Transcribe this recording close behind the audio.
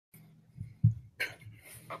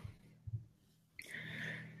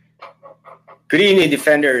Good evening,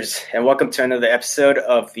 Defenders, and welcome to another episode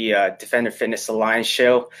of the Defender Fitness Alliance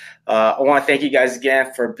show. I want to thank you guys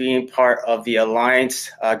again for being part of the Alliance.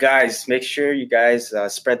 Guys, make sure you guys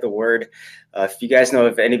spread the word. If you guys know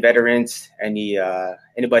of any veterans,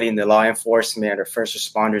 anybody in the law enforcement or first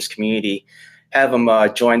responders community, have them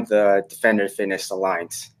join the Defender Fitness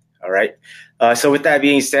Alliance. All right. So with that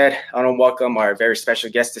being said, I want to welcome our very special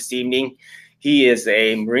guest this evening. He is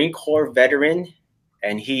a Marine Corps veteran,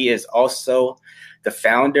 and he is also the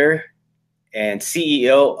founder and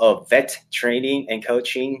CEO of Vet Training and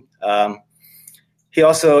Coaching. He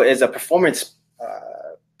also is a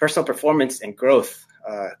personal performance and growth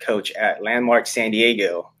coach at Landmark San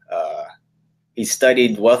Diego. He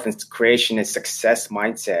studied wealth and creation and success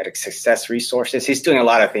mindset, success resources. He's doing a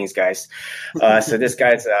lot of things, guys. So this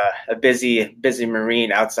guy's a busy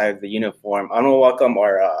Marine outside of the uniform. I want to welcome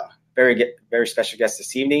our very special guest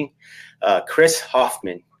this evening, Chris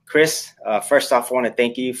Hoffmann. Chris, first off, I want to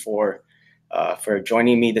thank you for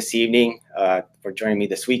joining me this evening, for joining me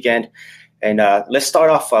this weekend. And let's start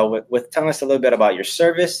off with telling us a little bit about your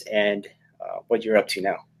service and what you're up to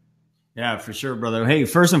now. Yeah, for sure, brother. Hey,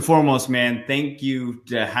 first and foremost, man, thank you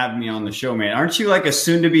to have me on the show, man. Aren't you like a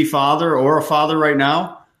soon-to-be father or a father right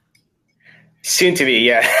now? Soon to be,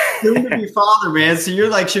 yeah. Soon to be father, man. So you're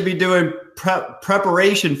like should be doing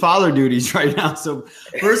preparation father duties right now. So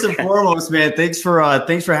first and foremost, man, thanks for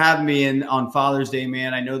having me in on Father's Day,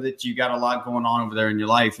 man. I know that you got a lot going on over there in your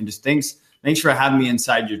life, and just thanks for having me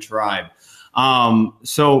inside your tribe.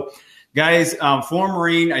 So guys, former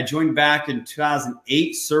Marine, I joined back in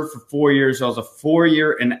 2008, served for 4 years. I was a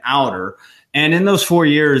 4-year and outer. And in those 4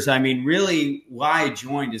 years, I mean, really why I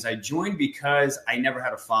joined because I never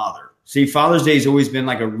had a father. See, Father's Day has always been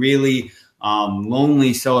like a really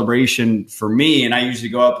lonely celebration for me. And I usually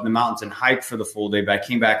go up in the mountains and hike for the full day, but I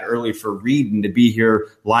came back early for reading to be here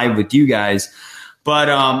live with you guys. But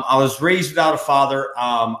I was raised without a father.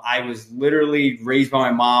 I was literally raised by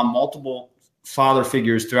my mom, multiple father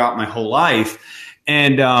figures throughout my whole life.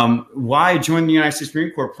 And why I joined the United States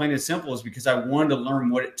Marine Corps, plain and simple, is because I wanted to learn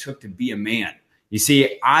what it took to be a man. You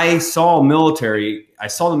see, I saw the military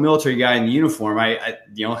guy in the uniform. I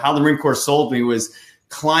how the Marine Corps sold me was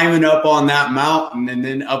climbing up on that mountain, and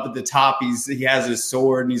then up at the top, he has his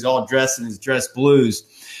sword and he's all dressed in his dress blues.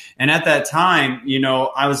 And at that time,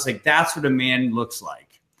 I was like, that's what a man looks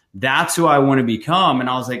like. That's who I want to become. And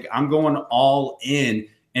I was like, I'm going all in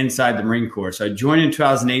inside the Marine Corps. So I joined in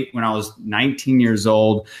 2008 when I was 19 years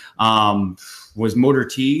old. Was Motor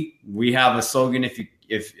T. We have a slogan: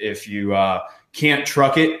 if you can't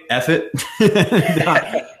truck it, F it.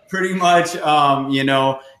 Pretty much,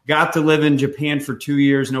 got to live in Japan for 2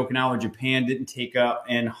 years in Okinawa, Japan. Didn't take up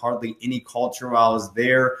in hardly any culture while I was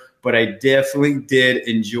there, but I definitely did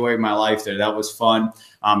enjoy my life there. That was fun.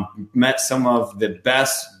 Met some of the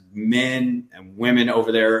best men and women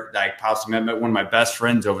over there. I possibly met one of my best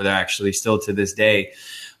friends over there, actually, still to this day.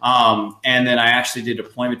 And then I actually did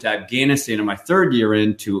deployment to Afghanistan in my third year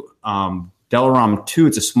into Delaram 2.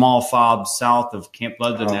 It's a small fob south of Camp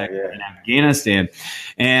Leatherneck in Afghanistan.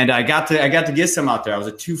 And I got to get some out there. I was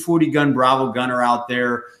a 240 gun Bravo gunner out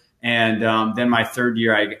there. And then my third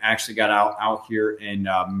year, I actually got out here in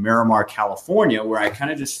Miramar, California, where I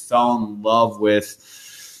kind of just fell in love with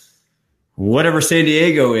whatever San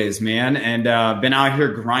Diego is, man. And been out here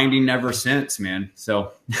grinding ever since, man.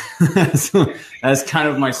 So that's kind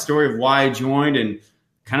of my story of why I joined and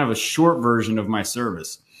kind of a short version of my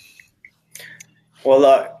service.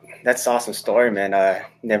 Well, that's an awesome story, man. I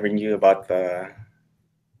never knew about that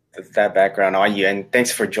background on you, and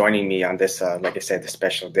thanks for joining me on this, like I said, the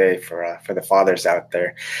special day for the fathers out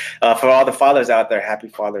there. For all the fathers out there, happy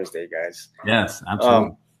Father's Day, guys. Yes,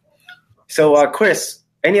 absolutely. So, Chris,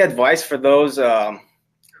 any advice for those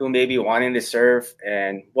who may be wanting to serve,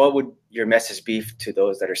 and what would your message be to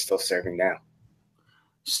those that are still serving now?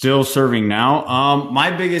 Still serving now.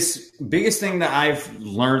 My biggest thing that I've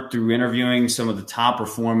learned through interviewing some of the top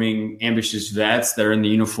performing ambitious vets that are in the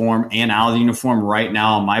uniform and out of the uniform right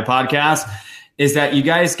now on my podcast is that you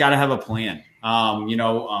guys got to have a plan.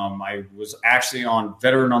 I was actually on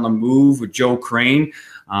Veteran on the Move with Joe Crane.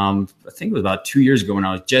 I think it was about 2 years ago when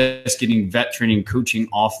I was just getting vet training coaching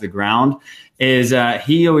off the ground.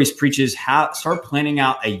 He always preaches start planning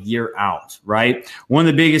out a year out, right? One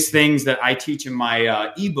of the biggest things that I teach in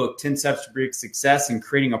my ebook, 10 Steps to Big Success and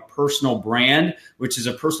Creating a Personal Brand, which is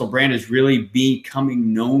a personal brand is really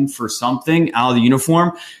becoming known for something out of the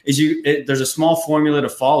uniform, there's a small formula to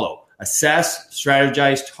follow. Assess,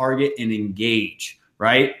 strategize, target, and engage,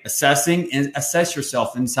 right? Assess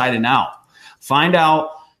yourself inside and out. Find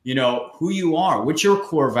out you know, who you are, what your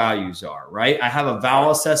core values are, right? I have a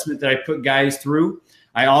VAL assessment that I put guys through.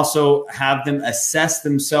 I also have them assess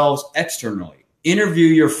themselves externally. Interview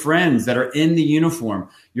your friends that are in the uniform,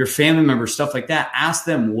 your family members, stuff like that. Ask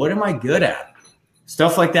them, what am I good at?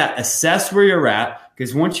 Stuff like that. Assess where you're at,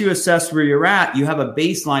 because once you assess where you're at, you have a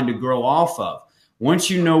baseline to grow off of. Once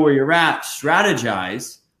you know where you're at,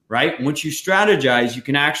 strategize, right? Once you strategize, you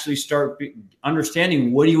can actually start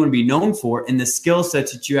understanding what do you want to be known for and the skill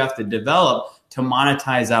sets that you have to develop to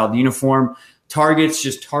monetize out of the uniform. Targets,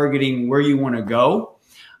 just targeting where you want to go.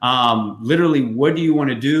 Literally, what do you want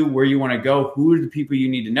to do, where you want to go, who are the people you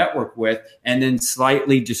need to network with, and then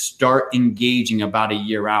slightly just start engaging about a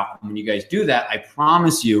year out. When you guys do that, I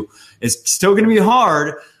promise you, it's still going to be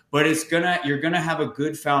hard, but you're going to have a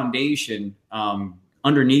good foundation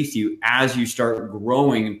underneath you as you start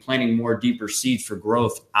growing and planting more deeper seeds for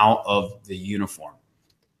growth out of the uniform.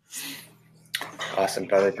 Awesome,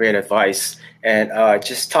 brother. Great advice. And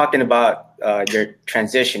just talking about your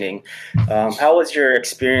transitioning, how was your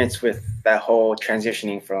experience with that whole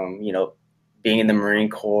transitioning from, you know, being in the Marine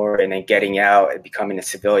Corps and then getting out and becoming a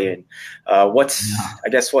civilian? What's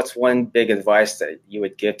one big advice that you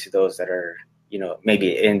would give to those that are, you know,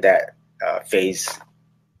 maybe in that phase?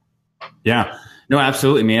 Yeah, no,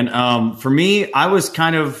 absolutely, man. For me, I was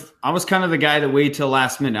kind of the guy that waited till the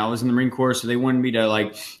last minute. I was in the Marine Corps, so they wanted me to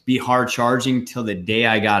like be hard charging till the day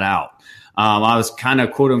I got out. I was kind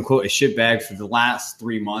of quote unquote a shitbag for the last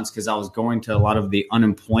 3 months because I was going to a lot of the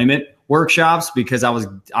unemployment workshops because I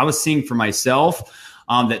was seeing for myself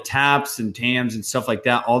that TAPS and TAMS and stuff like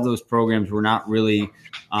that, all those programs were not really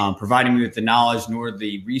providing me with the knowledge nor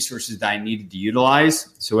the resources that I needed to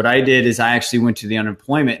utilize. So what I did is I actually went to the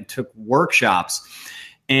unemployment and took workshops.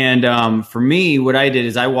 And for me, what I did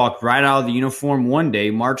is I walked right out of the uniform one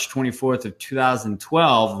day, March 24th of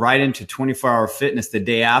 2012, right into 24-hour fitness the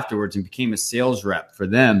day afterwards and became a sales rep for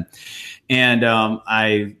them. And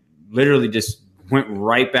I literally just went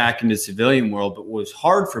right back into the civilian world. But what was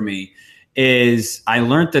hard for me is I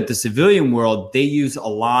learned that the civilian world, they use a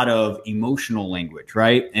lot of emotional language,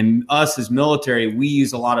 right? And us as military, we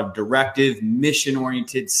use a lot of directive,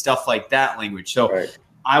 mission-oriented stuff like that language. So right.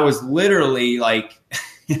 I was literally like,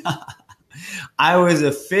 I was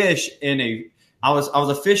a fish I was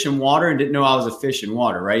a fish in water and didn't know I was a fish in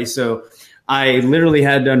water, right? So I literally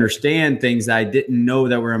had to understand things that I didn't know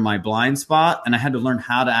that were in my blind spot. And I had to learn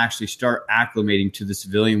how to actually start acclimating to the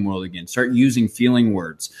civilian world again, start using feeling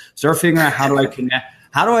words, start figuring out how do I connect.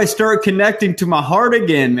 How do I start connecting to my heart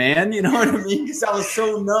again, man? You know what I mean? Because I was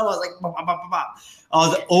so numb. I was like, bah, bah, bah, bah, bah. I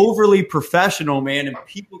was overly professional, man, and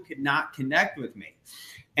people could not connect with me.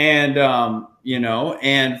 And, you know,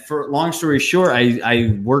 and for long story short,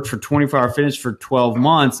 I worked for 24-hour fitness for 12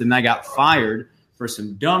 months and I got fired for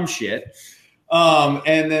some dumb shit.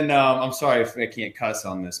 And then, I'm sorry if I can't cuss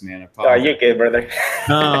on this, man. You're good, brother.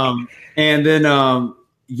 And then,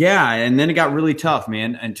 yeah, and then it got really tough,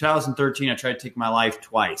 man. In 2013, I tried to take my life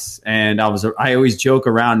twice. And I always joke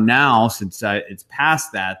around now since it's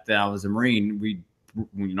past that I was a Marine.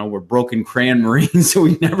 We're broken crayon Marines, so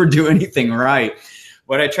we never do anything right.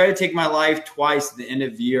 But I tried to take my life twice at the end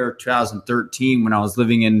of the year 2013 when I was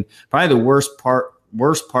living in probably the worst part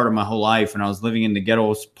of my whole life when I was living in the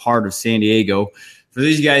ghetto part of San Diego. For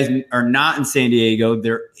these guys are not in San Diego,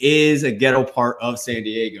 there is a ghetto part of San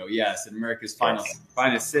Diego. Yes, in America's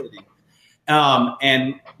finest city.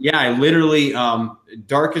 And yeah, I literally,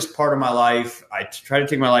 darkest part of my life, I tried to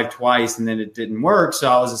take my life twice and then it didn't work.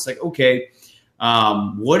 So I was just like, okay,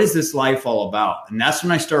 what is this life all about? And that's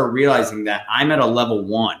when I started realizing that I'm at a level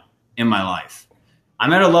 1 in my life.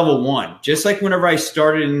 I'm at a level 1. Just like whenever I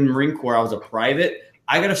started in the Marine Corps, I was a private.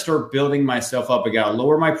 I got to start building myself up. I got to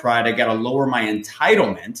lower my pride. I got to lower my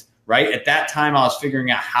entitlement, right? At that time, I was figuring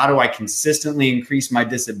out how do I consistently increase my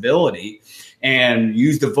disability and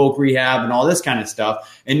use the voc rehab and all this kind of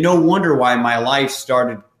stuff. And no wonder why my life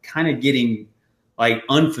started kind of getting like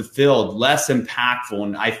unfulfilled, less impactful.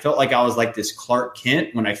 And I felt like I was like this Clark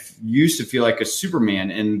Kent when I used to feel like a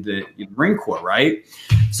Superman in the Marine Corps, right?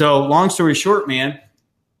 So long story short, man,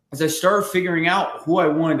 as I started figuring out who I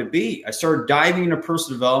wanted to be, I started diving into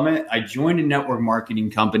personal development. I joined in network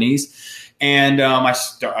marketing companies, and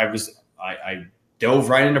I dove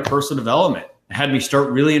right into personal development. It had me start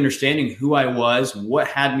really understanding who I was, what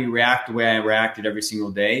had me react the way I reacted every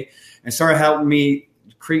single day, and started helping me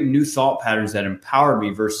create new thought patterns that empowered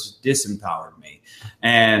me versus disempowered me.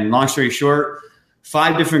 And long story short,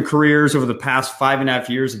 5 different careers over the past 5.5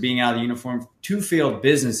 years of being out of the uniform, 2 failed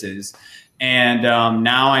businesses. And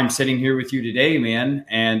now I'm sitting here with you today, man,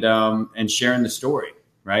 and sharing the story,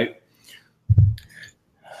 right?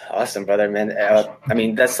 Awesome, brother, man. I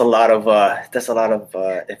mean, that's a lot of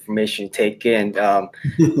information to take in.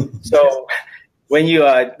 So when you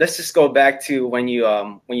let's just go back to when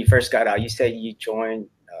you first got out. You said you joined,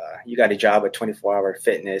 you got a job at 24 Hour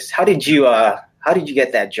Fitness. How did you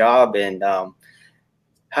get that job, and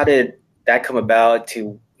how did that come about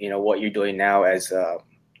to what you're doing now as a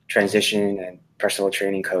transition and personal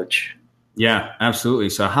training coach? Yeah, absolutely.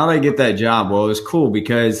 So how did I get that job? Well, it was cool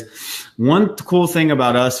because one cool thing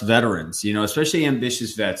about us veterans, especially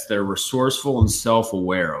ambitious vets that are resourceful and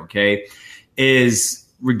self-aware, okay, is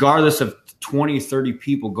regardless of 20, 30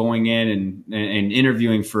 people going in and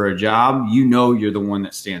interviewing for a job, you're the one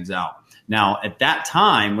that stands out. Now, at that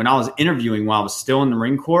time, when I was interviewing while I was still in the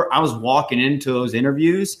Marine Corps, I was walking into those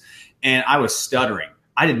interviews and I was stuttering.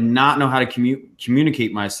 I did not know how to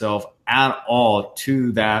communicate myself at all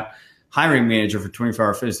to that hiring manager for 24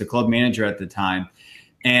 Hour Fitness, the club manager at the time.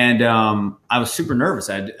 And I was super nervous.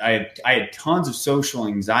 I had tons of social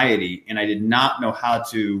anxiety, and I did not know how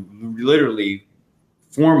to literally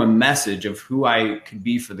form a message of who I could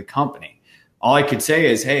be for the company. All I could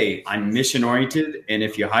say is, hey, I'm mission oriented, and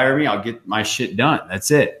if you hire me, I'll get my shit done.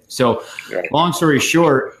 That's it. So long story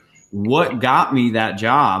short, what got me that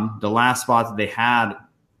job, the last spot that they had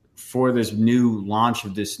for this new launch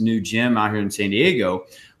of this new gym out here in San Diego,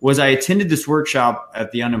 was I attended this workshop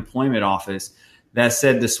at the unemployment office that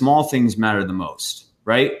said the small things matter the most,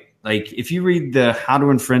 right? Like if you read the How to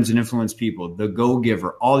Win Friends and Influence People, The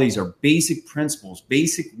Go-Giver, all these are basic principles,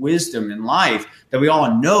 basic wisdom in life that we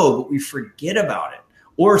all know, but we forget about it.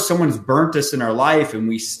 Or someone's burnt us in our life and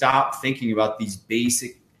we stop thinking about these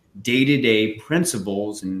basic day-to-day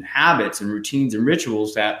principles and habits and routines and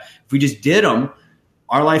rituals that if we just did them,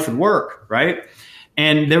 our life would work, right?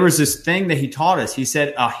 And there was this thing that he taught us. He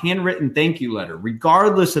said a handwritten thank you letter,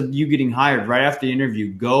 regardless of you getting hired right after the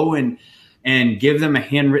interview, go and give them a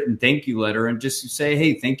handwritten thank you letter and just say,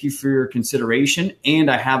 hey, thank you for your consideration. And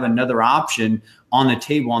I have another option on the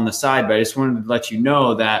table on the side, but I just wanted to let you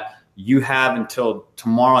know that you have until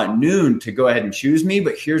tomorrow at noon to go ahead and choose me.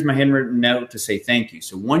 But here's my handwritten note to say thank you.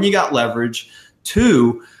 So one, you got leverage.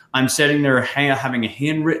 Two, I'm sitting there having a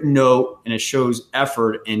handwritten note, and it shows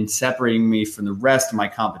effort in separating me from the rest of my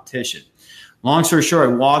competition. Long story short,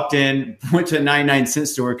 I walked in, went to a 99-cent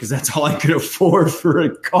store because that's all I could afford for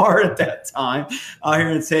a car at that time out here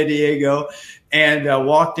in San Diego, and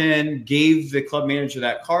walked in, gave the club manager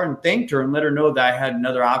that card and thanked her and let her know that I had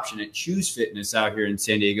another option at Choose Fitness out here in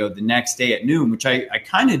San Diego the next day at noon, which I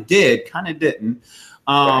kind of did, kind of didn't.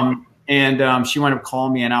 And she wound up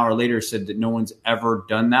calling me an hour later, said that no one's ever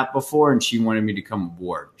done that before, and she wanted me to come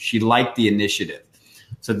aboard. She liked the initiative.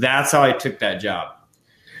 So that's how I took that job.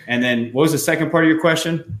 And then what was the second part of your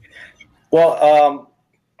question? Well,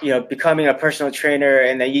 becoming a personal trainer,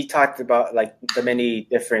 and then you talked about like the many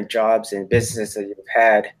different jobs and businesses that you've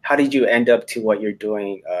had. How did you end up to what you're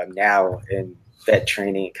doing now in vet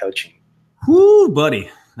training and coaching? Whoo, buddy.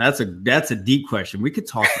 That's a deep question. We could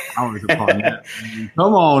talk for hours upon that.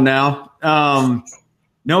 Come on now.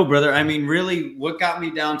 No, brother. I mean, really, what got me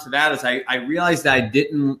down to that is I realized that I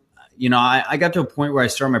didn't, I got to a point where I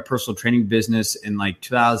started my personal training business in like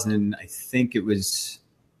 2000. I think it was,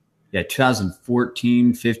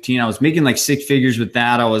 2014, 15. I was making like six figures with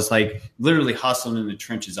that. I was like literally hustling in the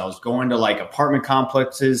trenches. I was going to like apartment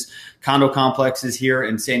complexes, condo complexes here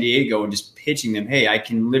in San Diego and just pitching them, hey, I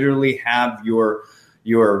can literally have your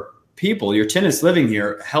people, your tenants living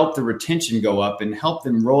here, help the retention go up and help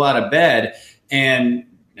them roll out of bed and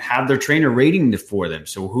have their trainer rating for them.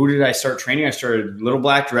 So who did I start training? I started Little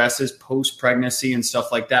Black Dresses, post-pregnancy and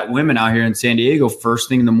stuff like that. Women out here in San Diego, first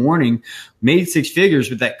thing in the morning, made six figures,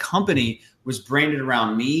 but that company was branded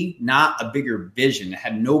around me, not a bigger vision. It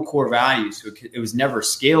had no core values. So it was never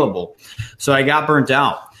scalable. So I got burnt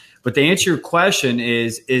out. But to answer your question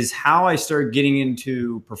is how I started getting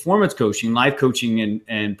into performance coaching, life coaching,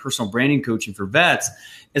 and personal branding coaching for vets,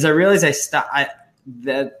 is I realized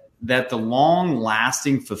that the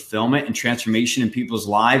long-lasting fulfillment and transformation in people's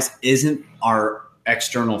lives isn't our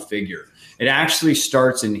external figure. It actually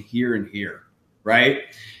starts in here and here, right?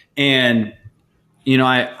 And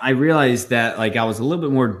I realized that like I was a little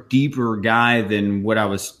bit more deeper guy than what I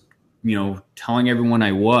was, telling everyone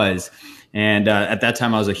I was. And at that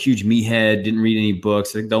time, I was a huge meathead, didn't read any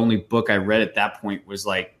books. I think the only book I read at that point was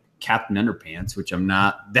like Captain Underpants, which I'm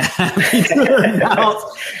not that happy to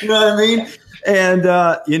announce. You know what I mean? And,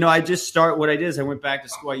 I just what I did is I went back to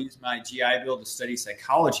school. I used my GI Bill to study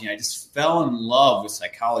psychology. And I just fell in love with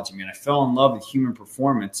psychology, man. I fell in love with human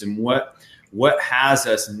performance and what has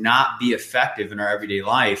us not be effective in our everyday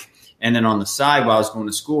life. And then on the side, while I was going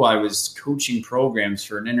to school, I was coaching programs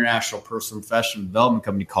for an international personal professional development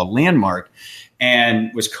company called Landmark,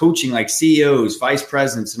 and was coaching like CEOs, vice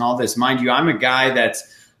presidents, and all this. Mind you, I'm a guy that's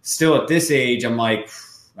still at this age. I'm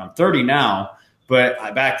 30 now, but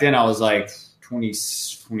back then I was like 20,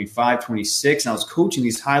 25, 26, and I was coaching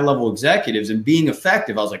these high level executives and being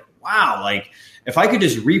effective. I was like, wow, like if I could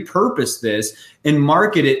just repurpose this and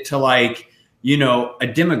market it to like, you know, a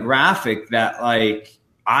demographic that like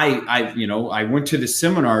I went to the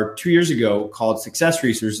seminar 2 years ago called Success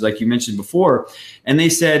Research, like you mentioned before, and they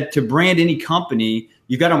said to brand any company,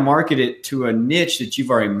 you got to market it to a niche that you've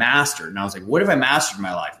already mastered. And I was like, what have I mastered in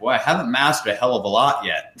my life? Well, I haven't mastered a hell of a lot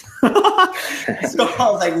yet. So I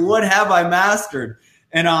was like, what have I mastered?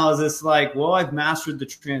 And I was just like, well, I've mastered the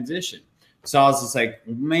transition. So I was just like,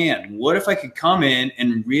 man, what if I could come in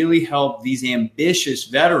and really help these ambitious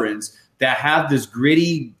veterans that have this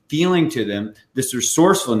gritty feeling to them, this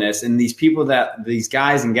resourcefulness, and these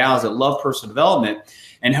guys and gals that love personal development,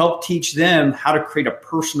 and help teach them how to create a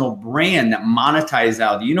personal brand that monetizes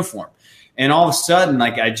out of the uniform. And all of a sudden,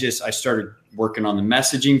 like I started working on the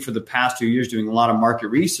messaging for the past 2 years, doing a lot of market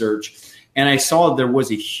research. And I saw there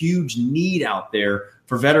was a huge need out there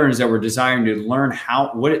for veterans that were desiring to learn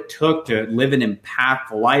what it took to live an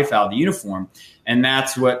impactful life out of the uniform. And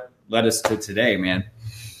that's what led us to today, man.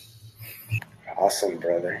 Awesome,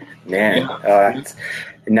 brother. Man,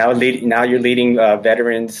 now you're leading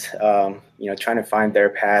veterans, trying to find their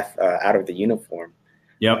path out of the uniform.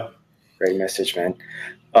 Yep. Great message, man.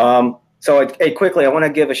 Hey, quickly, I want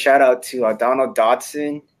to give a shout out to Donald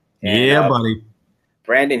Dodson. And, buddy.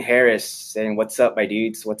 Brandon Harris saying, "What's up, my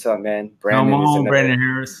dudes? What's up, man?" Brandon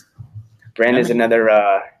Harris. Brandon's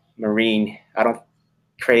another Marine. I don't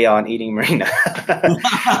crayon eating Marine.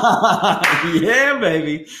 Yeah,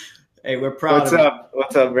 baby. Hey, we're proud.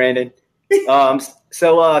 What's up, Brandon?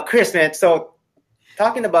 Chris, man. So,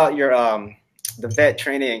 talking about your the vet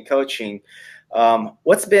training and coaching,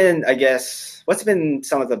 what's been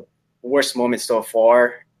some of the worst moments so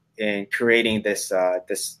far in creating this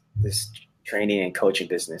training and coaching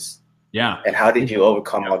business? Yeah. And how did you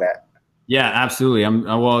overcome all that? Yeah, absolutely.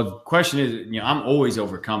 The question is, I'm always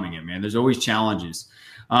overcoming it, man. There's always challenges.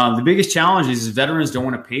 The biggest challenge is veterans don't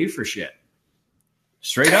want to pay for shit.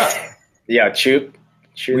 Straight up. Yeah, true.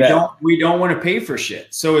 We don't want to pay for shit.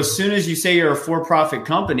 So as soon as you say you're a for-profit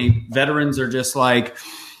company, veterans are just like,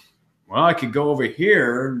 well, I could go over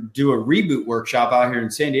here and do a reboot workshop out here in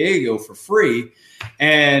San Diego for free.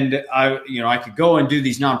 And I could go and do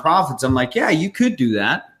these nonprofits. I'm like, yeah, you could do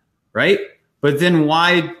that. Right. But then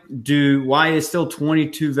why is still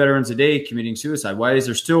 22 veterans a day committing suicide? Why is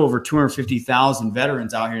there still over 250,000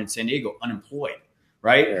 veterans out here in San Diego unemployed?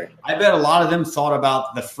 Right? I bet a lot of them thought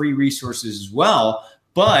about the free resources as well.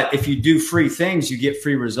 But if you do free things, you get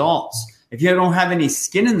free results. If you don't have any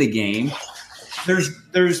skin in the game,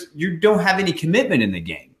 you don't have any commitment in the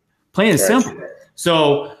game. Plain and simple.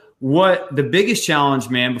 So what the biggest challenge,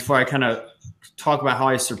 man, before I kind of talk about how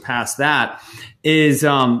I surpassed that, is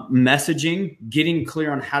messaging, getting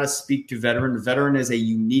clear on how to speak to veteran. The veteran is a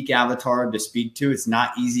unique avatar to speak to. It's not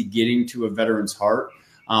easy getting to a veteran's heart.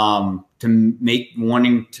 To make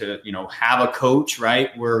wanting to, have a coach,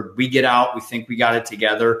 right? Where we get out, we think we got it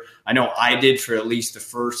together. I know I did for at least the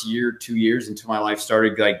first 2 years until my life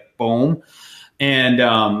started like boom. And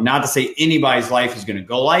not to say anybody's life is going to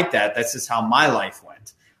go like that. That's just how my life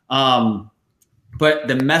went. But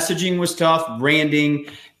the messaging was tough, branding,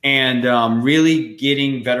 and really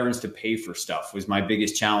getting veterans to pay for stuff was my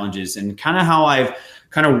biggest challenges. And kind of how I've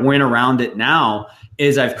kind of went around it now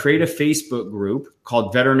is I've created a Facebook group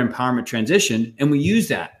called Veteran Empowerment Transition, and we use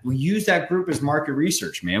that. We use that group as market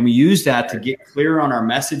research, man. We use that to get clear on our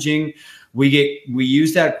messaging. We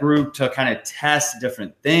use that group to kind of test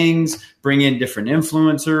different things, bring in different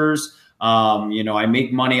influencers. I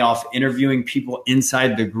make money off interviewing people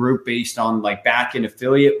inside the group based on like back-end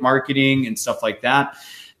affiliate marketing and stuff like that.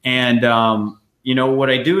 And, what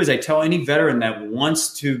I do is I tell any veteran that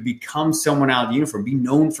wants to become someone out of the uniform, be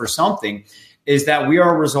known for something, is that we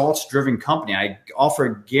are a results-driven company. I offer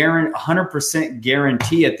a 100%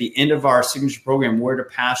 guarantee at the end of our signature program, Word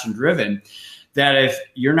of Passion Driven, that if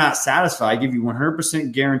you're not satisfied, I give you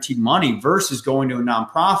 100% guaranteed money versus going to a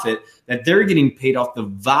nonprofit that they're getting paid off the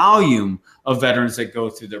volume of veterans that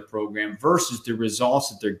go through their program versus the results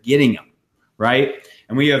that they're getting them, right?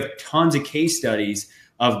 And we have tons of case studies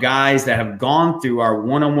of guys that have gone through our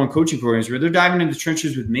one-on-one coaching programs where they're diving into the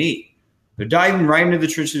trenches with me. They're diving right into the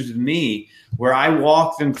trenches with me where I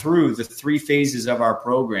walk them through the 3 phases of our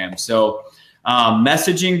program. So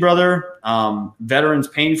messaging, brother, veterans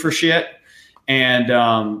paying for shit, and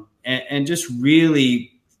just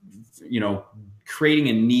really creating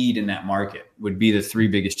a need in that market would be the three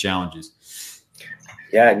biggest challenges.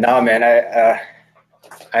 Yeah, no, man,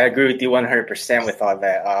 I agree with you 100% with all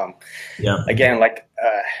that. Again, like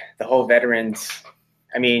the whole veterans.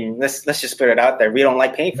 I mean, let's just put it out there. We don't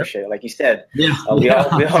like paying for shit, like you said. We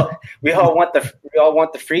all want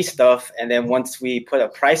the free stuff, and then once we put a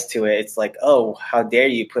price to it, it's like, oh, how dare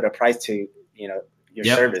you put a price to your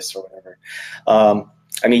service or whatever.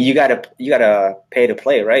 I mean, you gotta pay to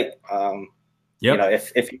play, right?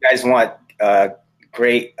 If you guys want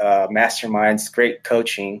great masterminds, great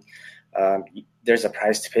coaching, there's a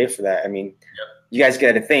price to pay for that. I mean, you guys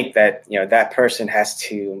got to think that that person has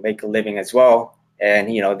to make a living as well. And,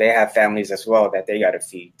 they have families as well that they got to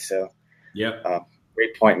feed. So,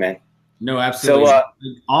 great point, man. No, absolutely. So,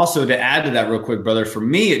 also to add to that real quick, brother, for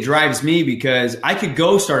me, it drives me because I could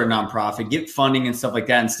go start a nonprofit, get funding and stuff like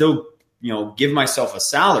that, and still, give myself a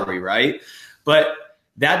salary, right? But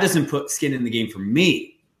that doesn't put skin in the game for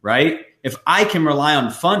me, right? If I can rely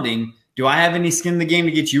on funding, do I have any skin in the game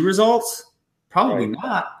to get you results? Probably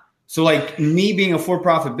not. So like me being a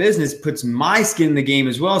for-profit business puts my skin in the game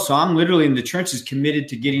as well. So I'm literally in the trenches committed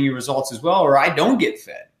to getting you results as well, or I don't get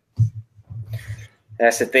fed.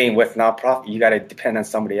 That's the thing with nonprofit. You got to depend on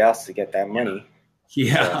somebody else to get that money.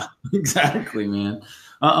 Yeah, exactly, man.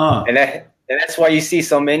 And that's why you see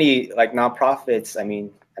so many like nonprofits. I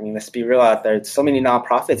mean, let's be real out there. So many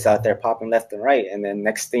nonprofits out there popping left and right. And then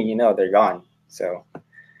next thing you know, they're gone. So,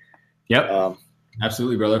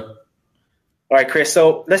 absolutely, brother. All right, Chris.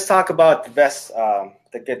 So let's talk about the best,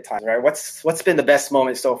 the good times, right? What's been the best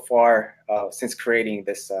moment so far since creating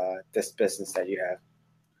this business that you have?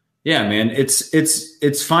 Yeah, man.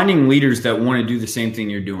 It's finding leaders that want to do the same thing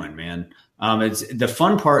you're doing, man. It's the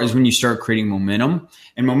fun part is when you start creating momentum,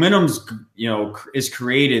 and momentum's is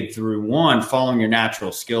created through one, following your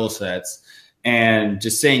natural skill sets and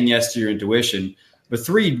just saying yes to your intuition. But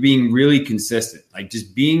three, being really consistent, like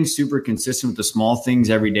just being super consistent with the small things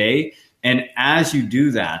every day. And as you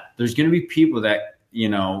do that, there's going to be people that,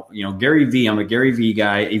 Gary Vee, I'm a Gary Vee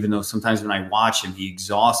guy, even though sometimes when I watch him, he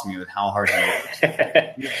exhausts me with how hard he works.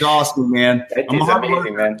 He exhausts me, man. I'm a hard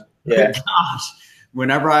worker, man. Yeah. Gosh,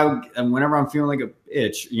 whenever I'm feeling like a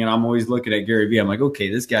itch, I'm always looking at Gary Vee. I'm like,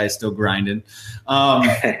 okay, this guy's still grinding.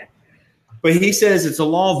 But he says it's a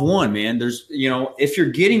law of one, man. There's, if you're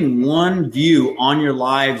getting one view on your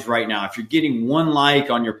lives right now, if you're getting one like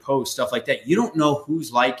on your post, stuff like that, you don't know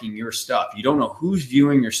who's liking your stuff. You don't know who's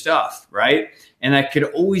viewing your stuff, right? And that could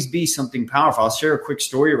always be something powerful. I'll share a quick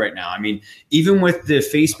story right now. I mean, even with the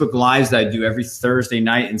Facebook Lives that I do every Thursday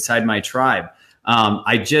night inside my tribe,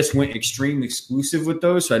 I just went extreme exclusive with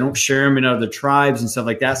those. So I don't share them in other tribes and stuff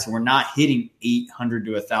like that. So we're not hitting 800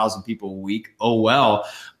 to 1,000 people a week. Oh, well,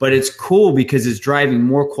 but it's cool because it's driving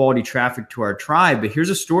more quality traffic to our tribe. But here's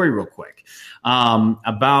a story real quick.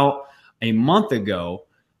 About a month ago,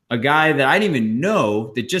 a guy that I didn't even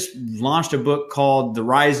know that just launched a book called The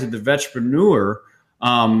Rise of the Vetrepreneur,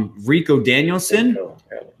 Rico Danielson.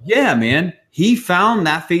 Yeah, man. He found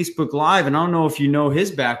that Facebook Live, and I don't know if you know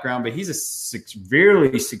his background, but he's a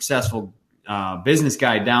severely successful business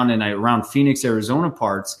guy down in around Phoenix, Arizona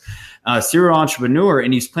parts, serial entrepreneur,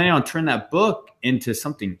 and he's planning on turning that book into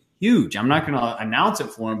something huge. I'm not going to announce it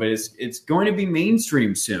for him, but it's going to be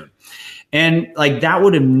mainstream soon. And like that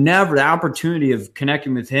would have never, the opportunity of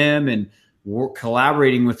connecting with him and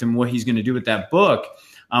collaborating with him, what he's going to do with that book,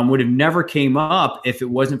 would have never came up if it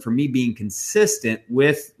wasn't for me being consistent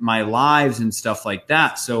with my lives and stuff like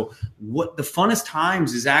that. So what the funnest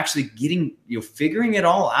times is actually getting, figuring it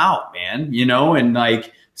all out, man, and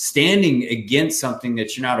like standing against something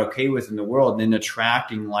that you're not okay with in the world and then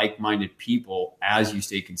attracting like-minded people as you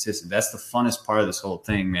stay consistent. That's the funnest part of this whole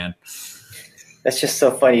thing, man. That's just so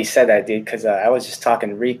funny you said that, dude, because I was just talking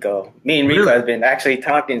to Rico. Me and Rico have been actually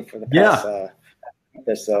talking for the past month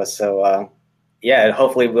or so. So, yeah,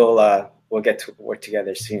 hopefully we'll get to work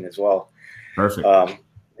together soon as well. Perfect.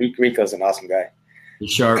 Rico's an awesome guy. He's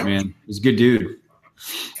sharp, man. He's a good dude.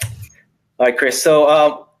 All right, Chris.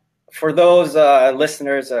 So for those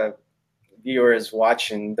listeners, viewers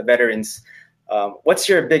watching, the veterans, what's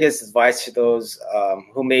your biggest advice to those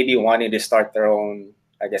who may be wanting to start their own,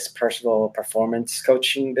 I guess, personal performance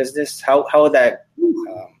coaching business? How would that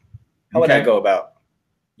would that go about?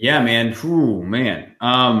 Yeah, man. Ooh, man.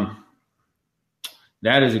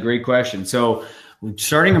 That is a great question. So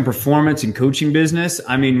starting a performance and coaching business,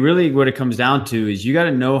 I mean, really what it comes down to is you got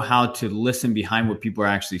to know how to listen behind what people are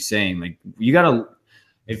actually saying. Like you got to,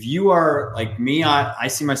 if you are like me, I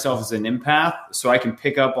see myself as an empath, so I can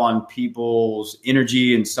pick up on people's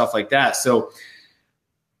energy and stuff like that. So,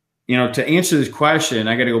 to answer this question,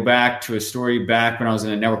 I got to go back to a story back when I was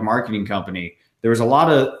in a network marketing company. There was a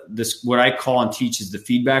lot of this, what I call and teach is the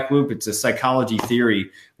feedback loop. It's a psychology theory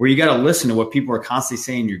where you got to listen to what people are constantly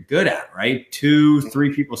saying you're good at, right? 2,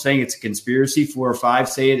 3 people saying it's a conspiracy, 4 or 5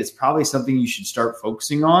 say it. It's probably something you should start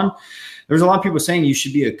focusing on. There's a lot of people saying you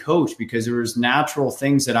should be a coach because there was natural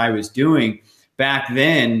things that I was doing back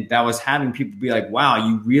then that was having people be like, wow,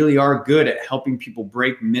 you really are good at helping people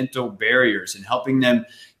break mental barriers and helping them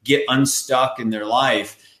get unstuck in their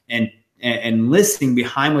life and listening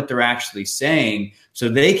behind what they're actually saying so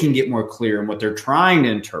they can get more clear in what they're trying to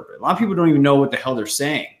interpret. A lot of people don't even know what the hell they're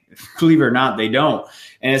saying. Believe it or not, they don't.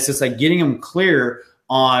 And it's just like getting them clear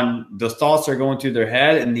on the thoughts that are going through their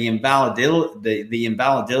head and the invalidness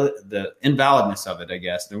of it, I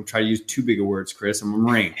guess. Don't try to use too big of words, Chris. I'm a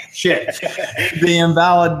Marine. Shit.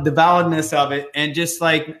 The validness of it. And just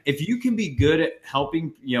like, if you can be good at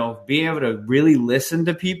helping, being able to really listen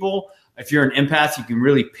to people. If you're an empath, you can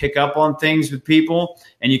really pick up on things with people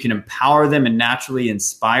and you can empower them and naturally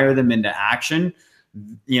inspire them into action,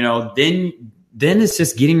 then it's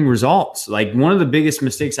just getting results. Like one of the biggest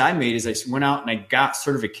mistakes I made is I went out and I got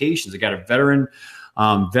certifications. I got a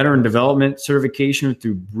veteran development certification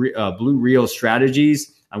through Blue Rio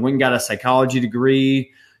Strategies. I went and got a psychology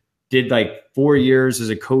degree, did like 4 years as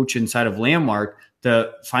a coach inside of Landmark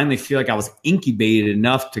to finally feel like I was incubated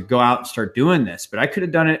enough to go out and start doing this. But I could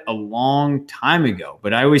have done it a long time ago.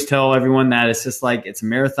 But I always tell everyone that it's just like it's a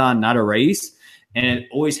marathon, not a race. And it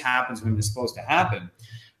always happens when it's supposed to happen.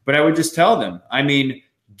 But I would just tell them,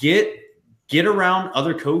 get around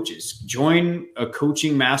other coaches, join a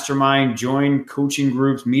coaching mastermind, join coaching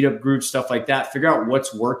groups, meetup groups, stuff like that. Figure out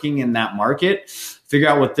what's working in that market, figure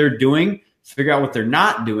out what they're doing, figure out what they're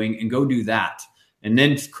not doing, and go do that. And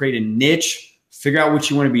then create a niche. Figure out what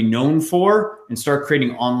you want to be known for and start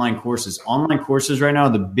creating online courses. Online courses right now are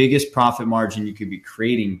the biggest profit margin you could be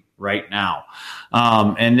creating right now.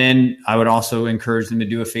 And then I would also encourage them to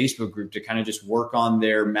do a Facebook group to kind of just work on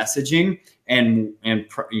their messaging and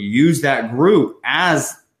use that group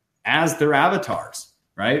as their avatars,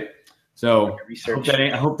 right? So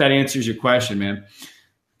I hope that answers your question, man.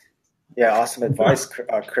 Yeah, awesome advice,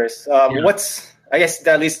 Chris. I guess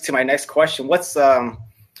that leads to my next question.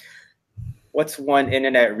 What's one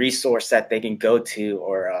internet resource that they can go to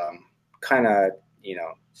or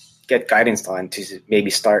get guidance on to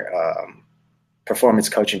maybe start performance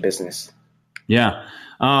coaching business? Yeah.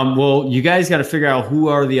 Well, you guys got to figure out who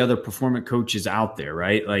are the other performance coaches out there,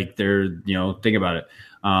 right? Like think about it.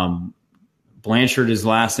 Blanchard, his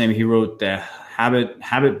last name, he wrote the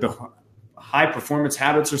High Performance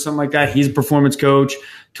Habits or something like that. He's a performance coach.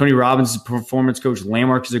 Tony Robbins is a performance coach.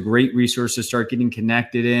 Landmark is a great resource to start getting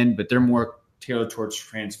connected in, but they're more tailored towards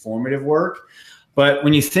transformative work. But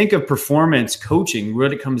when you think of performance coaching,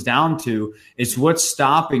 what it comes down to is what's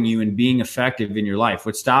stopping you in being effective in your life.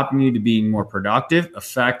 What's stopping you to being more productive,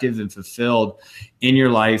 effective, and fulfilled in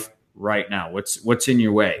your life right now. What's in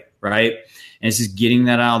your way, right? And it's just getting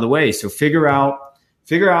that out of the way. So figure out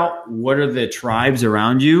what are the tribes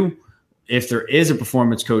around you. If there is a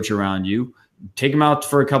performance coach around you, take them out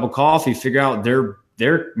for a cup of coffee, figure out their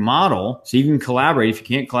model so you can collaborate. If you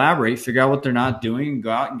can't collaborate, figure out what they're not doing and go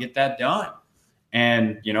out and get that done.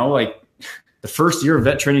 And, like the first year of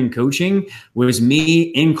vet training and coaching was me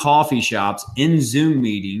in coffee shops, in Zoom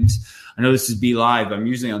meetings. I know this is Be Live. I'm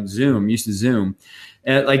usually on Zoom. I'm used to Zoom.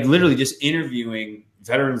 And like literally just interviewing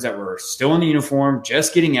veterans that were still in the uniform,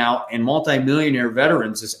 just getting out, and multimillionaire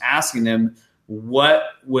veterans, just asking them, what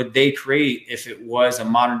would they create if it was a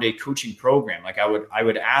modern day coaching program? Like I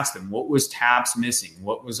would ask them, what was TAPS missing?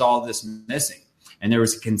 What was all this missing? And there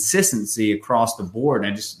was a consistency across the board.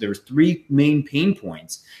 And there was 3 main pain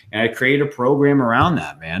points. And I created a program around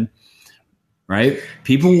that, man. Right?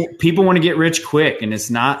 People want to get rich quick, and it's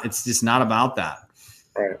just not about that.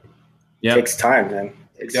 Right. Yeah. It takes time, man.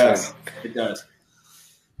 It does. It does.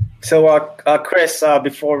 So Chris,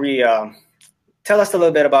 before we tell us a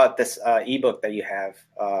little bit about this ebook that you have,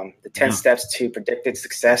 the 10 steps to predicted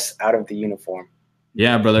success out of the uniform.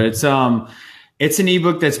 Yeah, brother. It's an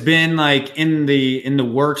ebook that's been like in the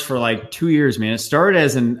works for like 2 years, man. It started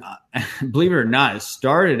as believe it or not, it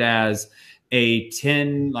started as a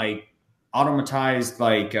 10 like automatized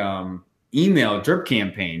like email drip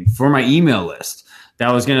campaign for my email list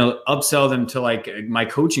that was going to upsell them to like my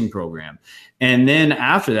coaching program. And then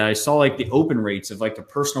after that, I saw like the open rates of like the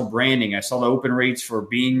personal branding. I saw the open rates for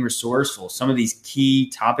being resourceful, some of these key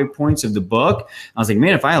topic points of the book. I was like,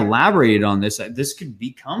 man, if I elaborated on this, this could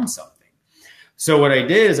become something. So what I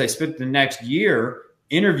did is I spent the next year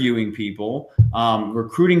interviewing people,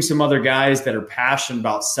 recruiting some other guys that are passionate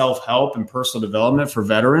about self-help and personal development for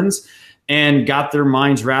veterans, and got their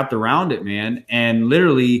minds wrapped around it, man. And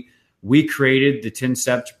literally, we created the 10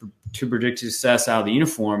 steps to predict success out of the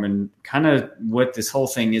uniform. And kind of what this whole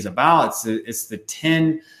thing is about, it's the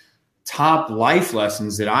 10 top life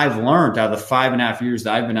lessons that I've learned out of the 5.5 years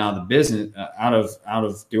that I've been out of the business, out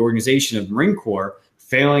of the organization of the Marine Corps,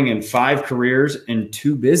 failing in 5 careers and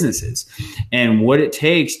 2 businesses, and what it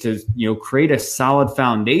takes to, create a solid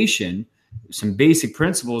foundation, some basic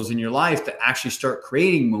principles in your life to actually start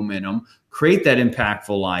creating momentum, create that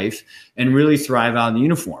impactful life, and really thrive out in the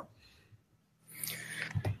uniform.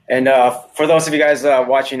 And for those of you guys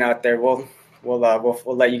watching out there, we'll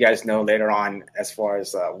let you guys know later on as far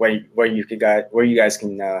as where you guys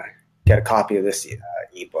can get a copy of this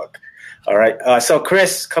ebook. All right. So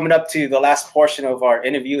Chris, coming up to the last portion of our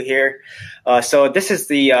interview here. So this is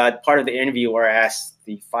the part of the interview where I ask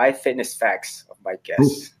the 5 fitness facts of my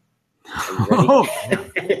guests. Come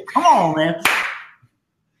on, man.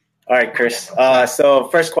 All right, Chris. So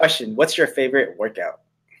first question, what's your favorite workout?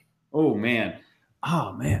 Oh man.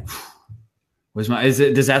 Does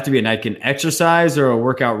it have to be an exercise or a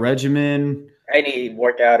workout regimen? Any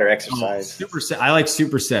workout or exercise. I like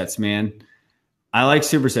supersets, man. I like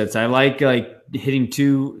supersets. I like hitting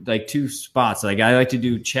two spots. Like I like to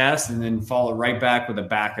do chest and then follow right back with a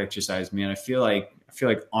back exercise, man. I feel like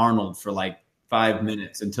Arnold for like 5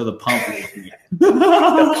 minutes until the pump wears me.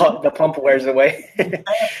 the pump wears away.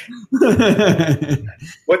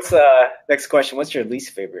 What's next question? What's your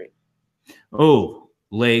least favorite? Oh,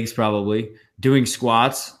 legs probably. Doing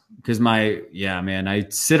squats because I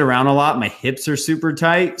sit around a lot. My hips are super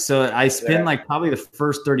tight. So I spend like probably the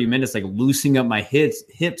first 30 minutes like loosening up my hips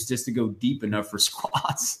just to go deep enough for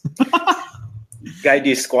squats. You gotta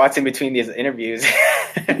do squats in between these interviews.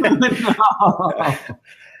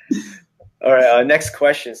 All right, next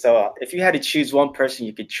question. So if you had to choose one person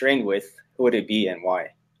you could train with, who would it be and why?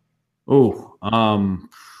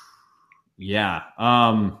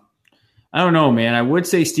 I don't know, man. I would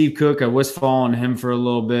say Steve Cook. I was following him for a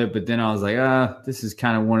little bit, but then I was like, this is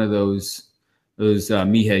kind of one of those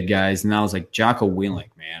meathead guys. And I was like, Jocko Willink,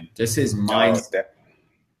 man. Just his mindset.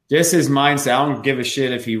 I don't give a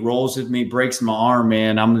shit if he rolls with me, breaks my arm,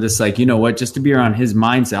 man. I'm just like, you know what? Just to be around his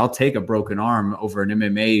mindset, I'll take a broken arm over an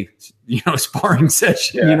MMA, sparring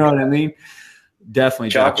session. Yeah. You know what I mean?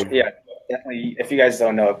 Definitely Jocko. Yeah, definitely. If you guys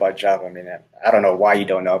don't know about Jocko, I mean, I don't know why you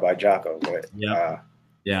don't know about Jocko, but yeah.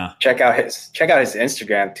 Check out his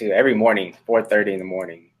Instagram too. Every morning, 4:30 in the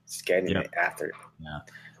morning, just getting it after. Yeah.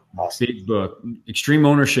 Awesome. Big book. Extreme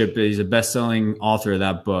Ownership. He's a best-selling author of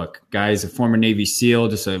that book. Guy's a former Navy SEAL,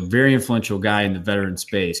 just a very influential guy in the veteran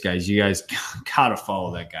space. Guys, you guys gotta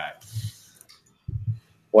follow that guy.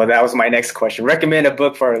 Well, that was my next question. Recommend a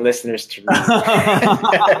book for our listeners to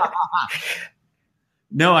read.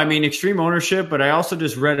 No, I mean Extreme Ownership, but I also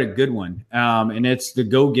just read a good one, and it's The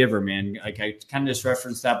Go-Giver, man. Like I kind of just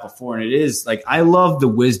referenced that before, and it is like I love the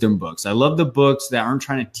wisdom books. I love the books that aren't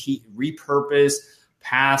trying to repurpose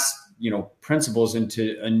past principles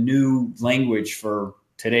into a new language for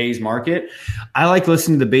today's market. I like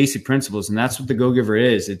listening to the basic principles, and that's what The Go-Giver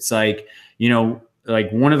is. It's like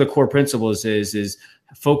like one of the core principles is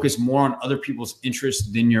focus more on other people's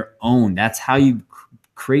interests than your own. That's how you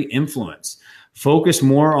create influence. Focus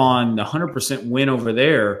more on the 100% win over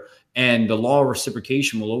there, and the law of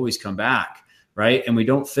reciprocation will always come back, right? And we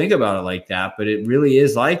don't think about it like that, but it really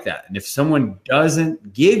is like that. And if someone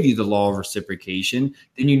doesn't give you the law of reciprocation,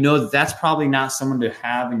 then you know that that's probably not someone to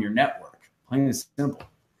have in your network. Plain and simple.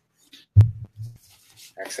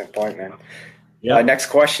 Excellent point, man. Next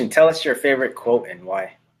question. Tell us your favorite quote and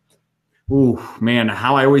why. Ooh, man,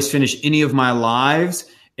 how I always finish any of my lives.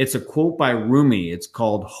 It's a quote by Rumi. It's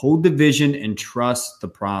called "Hold the vision and trust the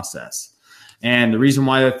process." And the reason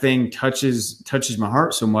why that thing touches my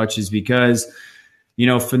heart so much is because,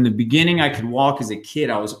 from the beginning I could walk as a kid.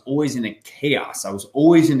 I was always in a chaos. I was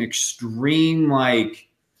always in extreme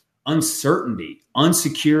uncertainty,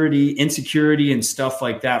 insecurity, and stuff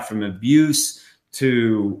like that, from abuse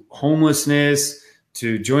to homelessness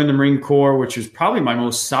to join the Marine Corps, which was probably my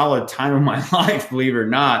most solid time of my life, believe it or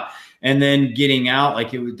not. And then getting out,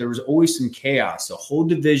 there was always some chaos. So hold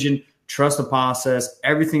the vision, trust the process.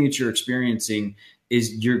 Everything that you're experiencing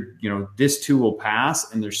is this too will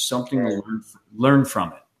pass, and there's something to learn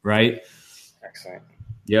from it, right? Excellent.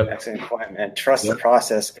 Yep. Excellent point, man. Trust the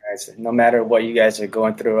process, guys. No matter what you guys are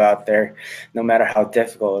going through out there, no matter how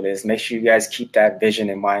difficult it is, make sure you guys keep that vision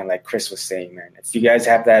in mind, like Chris was saying, man. If you guys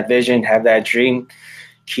have that vision, have that dream,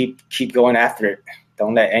 keep going after it.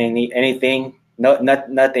 Don't let anything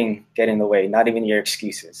nothing get in the way, not even your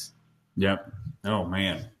excuses. Yep. Oh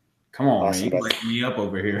man. Come on, Awesome, man. You brother. wake me up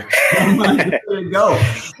over here. I'm about to go.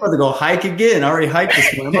 I'm about to go hike again. I already hiked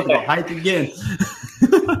this morning. I'm about to go hike again.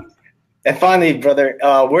 And finally, brother,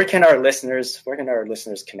 where can our listeners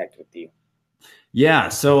connect with you? Yeah.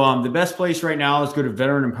 So the best place right now is go to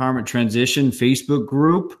Veteran Empowerment Transition Facebook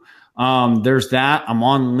group. There's that. I'm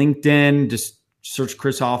on LinkedIn. Just search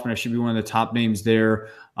Chris Hoffmann. I should be one of the top names there.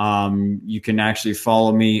 You can actually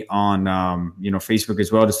follow me on, Facebook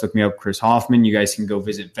as well. Just look me up, Chris Hoffmann. You guys can go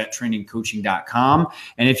visit vettrainingcoaching.com.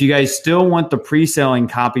 And if you guys still want the pre-selling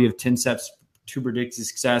copy of 10 Steps to Predict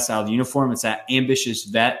Success out of the uniform, it's at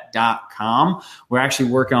ambitiousvet.com. We're actually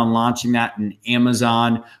working on launching that in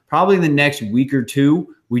Amazon probably in the next week or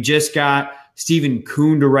two. We just got Stephen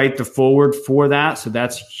Kuhn to write the forward for that. So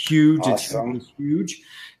that's huge. Awesome. It's huge.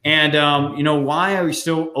 And, why are we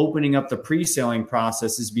still opening up the pre-selling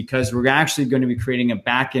process is because we're actually going to be creating a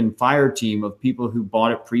back-end fire team of people who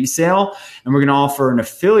bought it pre-sale. And we're going to offer an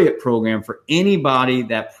affiliate program for anybody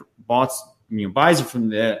that buys it from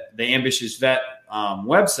the Ambitious Vet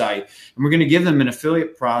website. And we're going to give them an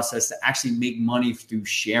affiliate process to actually make money through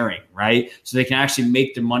sharing, right? So they can actually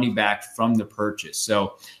make the money back from the purchase.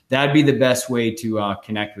 So that'd be the best way to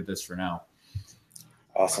connect with us for now.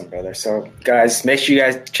 Awesome, brother. So, guys, make sure you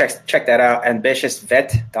guys check that out.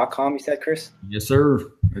 Ambitiousvet.com, you said, Chris? Yes, sir.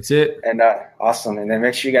 That's it. And awesome. And then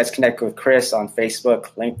make sure you guys connect with Chris on Facebook,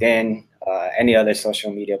 LinkedIn, any other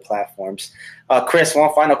social media platforms. Chris,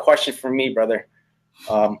 one final question for me, brother.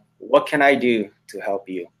 What can I do to help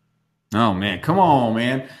you? Oh, man. Come on,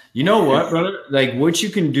 man. You know what, brother? Like, what you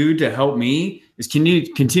can do to help me is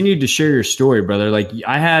continue to share your story, brother. Like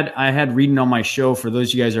I had reading on my show, for those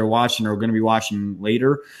of you guys that are watching or going to be watching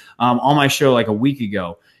later, on my show like a week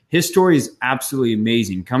ago. His story is absolutely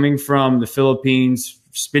amazing. Coming from the Philippines,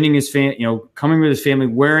 spending his coming with his family,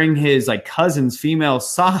 wearing his like cousin's female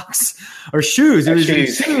socks or shoes. It was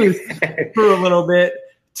his shoes for a little bit,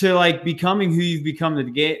 to like becoming who you've become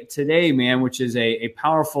today, man, which is a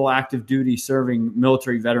powerful active duty serving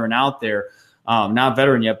military veteran out there. Not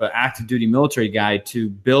veteran yet, but active duty military guy, to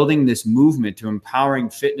building this movement, to empowering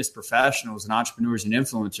fitness professionals and entrepreneurs and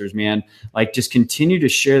influencers, man. Like, just continue to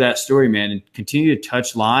share that story, man, and continue to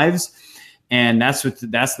touch lives. And that's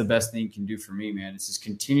the best thing you can do for me, man. It's just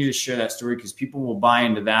continue to share that story, because people will buy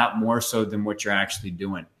into that more so than what you're actually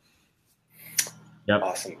doing. Yep.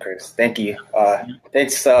 Awesome, Chris. Thank you.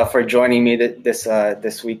 Thanks for joining me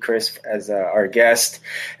this week, Chris, as our guest.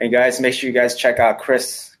 And guys, make sure you guys check out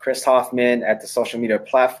Chris Hoffmann at the social media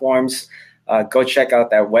platforms. Go check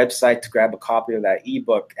out that website to grab a copy of that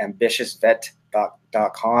ebook,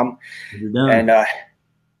 ambitiousvet.com. And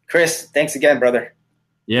Chris, thanks again, brother.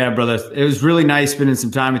 Yeah, brother. It was really nice spending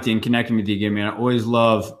some time with you and connecting with you again, man. I always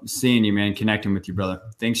love seeing you, man, connecting with you, brother.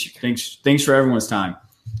 Thanks for everyone's time.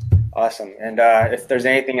 Awesome. And if there's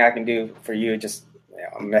anything I can do for you, just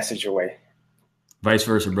message your way. Vice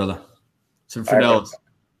versa, brother. Some Fidelis.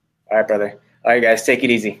 All right, brother. All right, guys, take it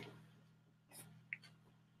easy.